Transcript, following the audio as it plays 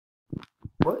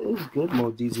What is good,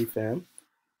 MoDZ fam?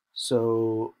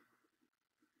 So,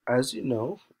 as you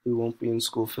know, we won't be in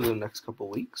school for the next couple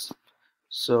weeks.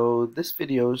 So, this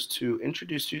video is to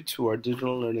introduce you to our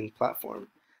digital learning platform,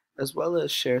 as well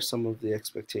as share some of the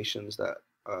expectations that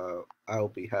I'll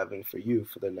be having for you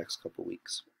for the next couple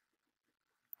weeks.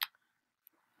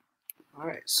 All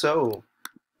right, so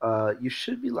you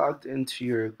should be logged into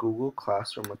your Google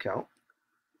Classroom account.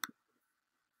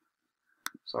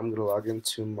 So, I'm going to log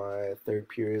into my third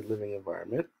period living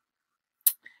environment.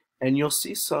 And you'll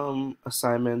see some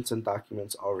assignments and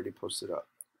documents already posted up.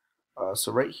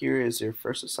 So right here is your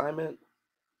first assignment,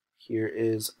 here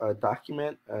is a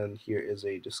document, and here is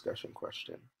a discussion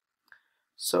question.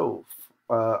 So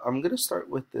I'm going to start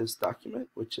with this document,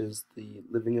 which is the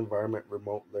Living Environment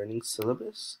Remote Learning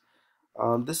Syllabus.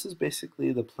 This is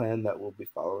basically the plan that we'll be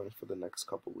following for the next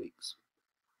couple weeks.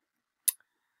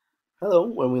 Hello,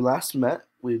 when we last met,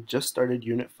 we just started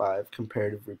Unit 5,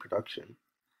 Comparative Reproduction.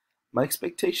 My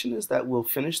expectation is that we'll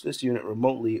finish this unit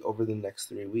remotely over the next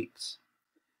 3 weeks.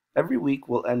 Every week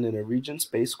will end in a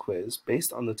Regents-based quiz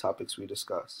based on the topics we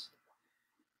discuss.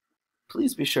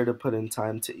 Please be sure to put in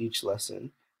time to each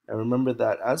lesson, and remember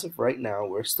that as of right now,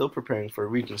 we're still preparing for a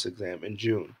Regents exam in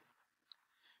June.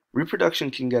 Reproduction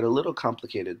can get a little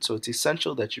complicated, so it's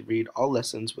essential that you read all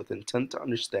lessons with intent to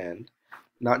understand,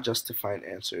 not just to find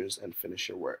answers and finish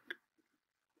your work.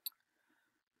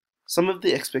 Some of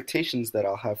the expectations that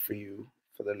I'll have for you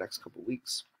for the next couple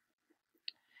weeks.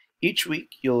 Each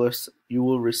week, you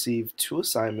will receive 2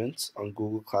 assignments on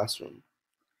Google Classroom.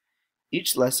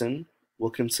 Each lesson will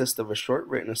consist of a short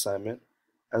written assignment,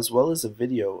 as well as a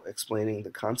video explaining the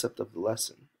concept of the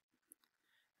lesson.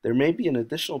 There may be an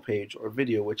additional page or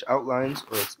video which outlines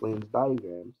or explains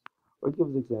diagrams or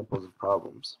gives examples of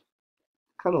problems.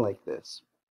 Kind of like this.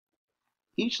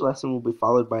 Each lesson will be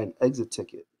followed by an exit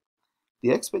ticket.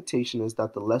 The expectation is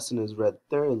that the lesson is read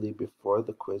thoroughly before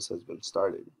the quiz has been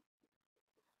started.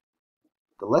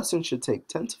 The lesson should take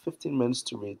 10 to 15 minutes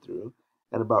to read through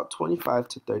and about 25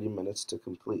 to 30 minutes to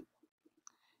complete.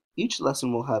 Each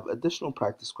lesson will have additional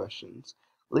practice questions,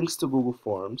 links to Google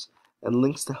Forms, and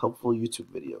links to helpful YouTube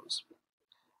videos.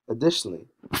 Additionally,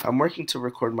 I'm working to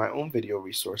record my own video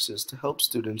resources to help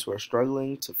students who are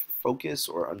struggling to focus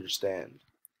or understand.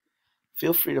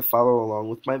 Feel free to follow along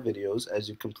with my videos as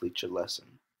you complete your lesson.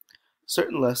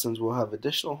 Certain lessons will have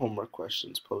additional homework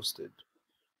questions posted.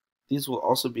 These will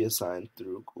also be assigned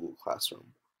through Google Classroom.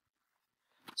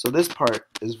 So this part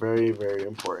is very, very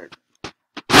important.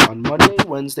 On Monday,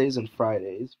 Wednesdays, and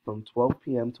Fridays from 12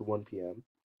 p.m. to 1 p.m.,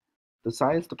 the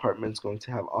science department is going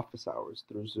to have office hours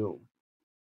through Zoom.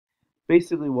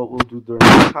 Basically, what we'll do during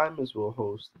this time is we'll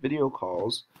host video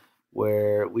calls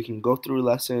where we can go through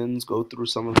lessons, go through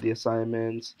some of the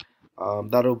assignments.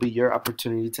 That'll be your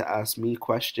opportunity to ask me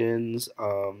questions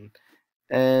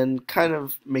and kind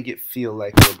of make it feel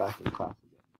like we're back in class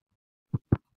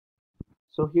again.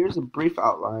 So here's a brief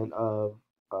outline of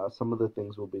some of the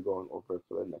things we'll be going over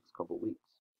for the next couple weeks.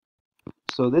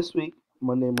 So this week,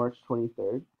 Monday, March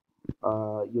 23rd,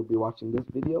 you'll be watching this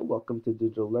video, Welcome to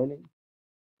Digital Learning.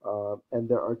 And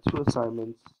there are 2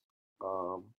 assignments,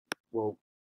 well,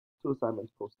 2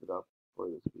 assignments posted up for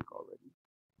this week already.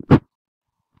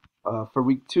 For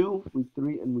week 2, week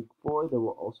 3, and week 4, there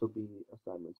will also be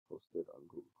assignments posted on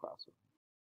Google Classroom.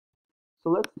 So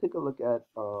let's take a look at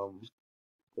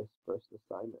this first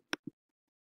assignment.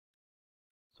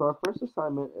 So our first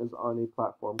assignment is on a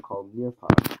platform called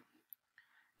Nearpod.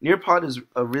 Nearpod is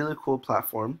a really cool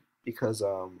platform because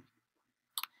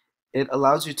it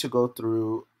allows you to go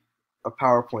through a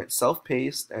PowerPoint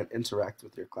self-paced and interact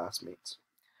with your classmates.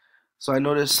 So I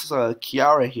noticed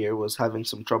Kiara here was having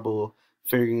some trouble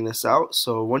figuring this out.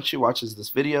 So once she watches this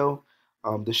video,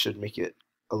 this should make it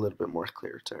a little bit more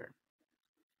clear to her.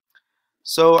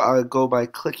 So I'll go by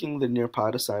clicking the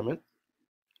Nearpod assignment,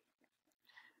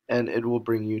 and it will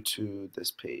bring you to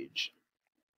this page.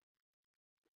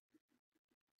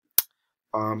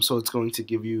 So it's going to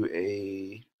give you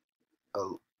a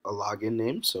login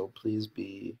name, so please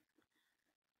be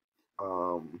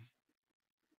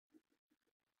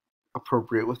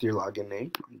appropriate with your login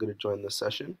name. I'm going to join this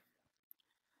session.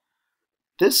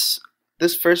 This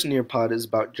first Nearpod is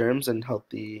about germs and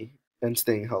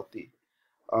staying healthy.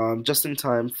 Just in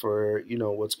time for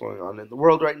what's going on in the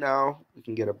world right now, we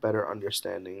can get a better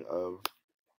understanding of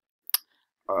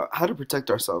how to protect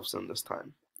ourselves in this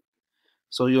time.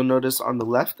 So you'll notice on the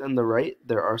left and the right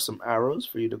there are some arrows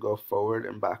for you to go forward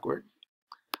and backward.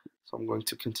 So I'm going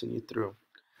to continue through.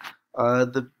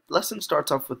 The lesson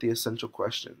starts off with the essential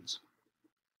questions.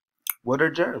 What are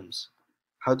germs?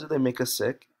 How do they make us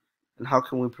sick? And how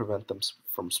can we prevent them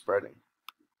from spreading?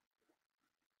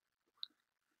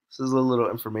 This is a little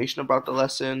information about the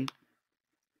lesson,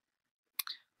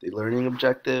 the learning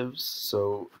objectives.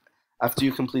 So after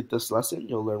you complete this lesson,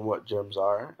 you'll learn what germs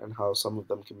are and how some of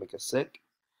them can make us sick.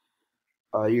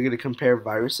 You're going to compare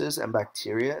viruses and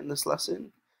bacteria in this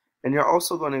lesson, and you're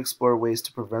also going to explore ways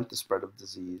to prevent the spread of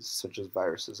disease, such as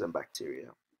viruses and bacteria.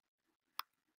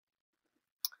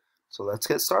 So let's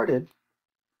get started.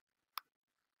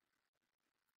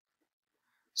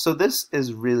 So this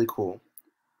is really cool.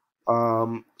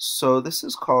 So this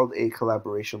is called a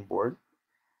collaboration board.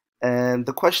 And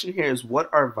the question here is, what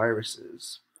are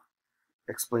viruses?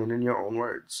 Explain in your own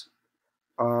words.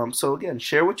 So again,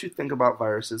 share what you think about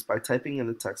viruses by typing in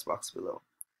the text box below.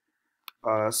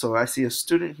 So I see a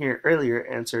student here earlier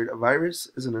answered, a virus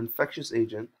is an infectious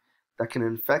agent that can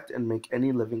infect and make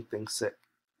any living thing sick.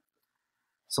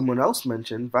 Someone else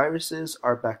mentioned, viruses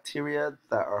are bacteria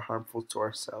that are harmful to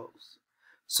our cells.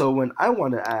 So when I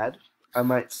want to add, I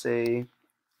might say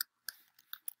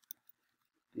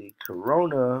the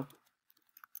coronavirus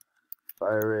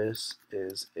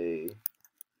is a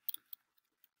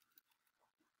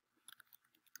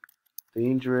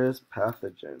dangerous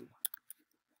pathogen.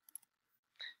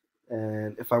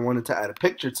 And if I wanted to add a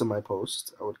picture to my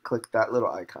post, I would click that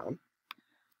little icon.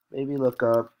 Maybe look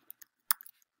up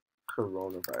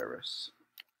coronavirus.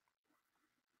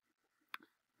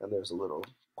 And there's a little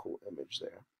cool image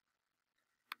there.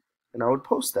 And I would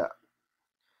post that.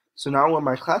 So now when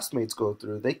my classmates go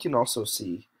through, they can also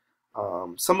see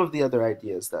some of the other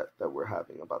ideas that we're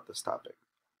having about this topic.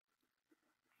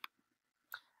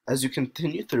 As you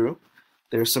continue through,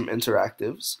 there's some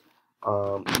interactives.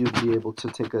 You'll be able to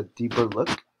take a deeper look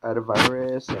at a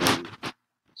virus and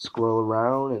scroll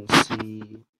around and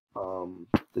see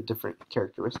the different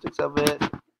characteristics of it.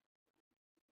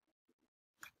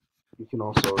 You can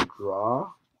also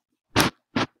draw.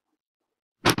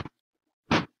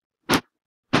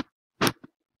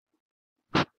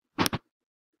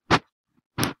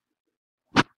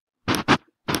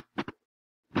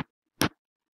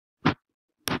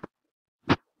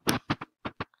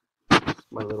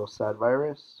 My little sad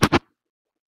virus.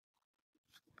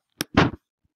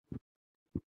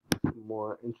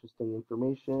 More interesting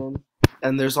information.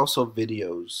 And there's also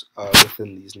videos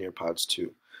within these Nearpods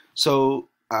too. So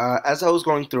as I was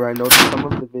going through, I noticed some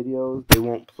of the videos, they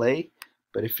won't play,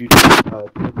 but if you click the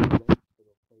link, it'll play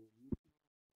and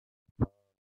you'll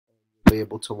be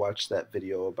able to watch that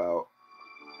video about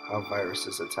how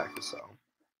viruses attack a cell.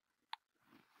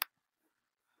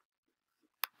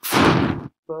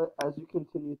 But as you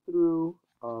continue through,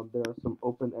 there are some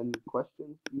open-ended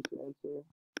questions you can answer.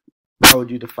 How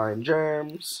would you define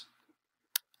germs?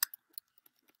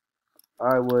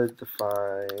 I would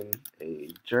define a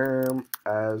germ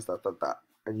as ...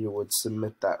 and you would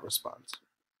submit that response.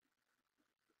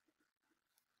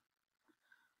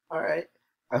 Alright,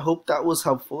 I hope that was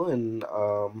helpful in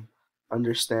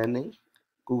understanding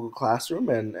Google Classroom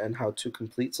and how to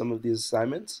complete some of these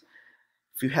assignments.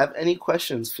 If you have any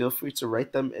questions, feel free to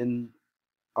write them in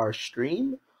our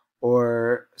stream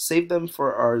or save them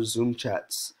for our Zoom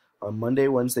chats on Monday,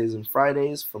 Wednesdays, and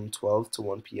Fridays from 12 to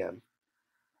 1 p.m.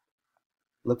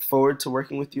 Look forward to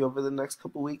working with you over the next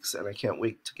couple weeks, and I can't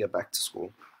wait to get back to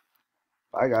school.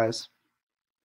 Bye, guys.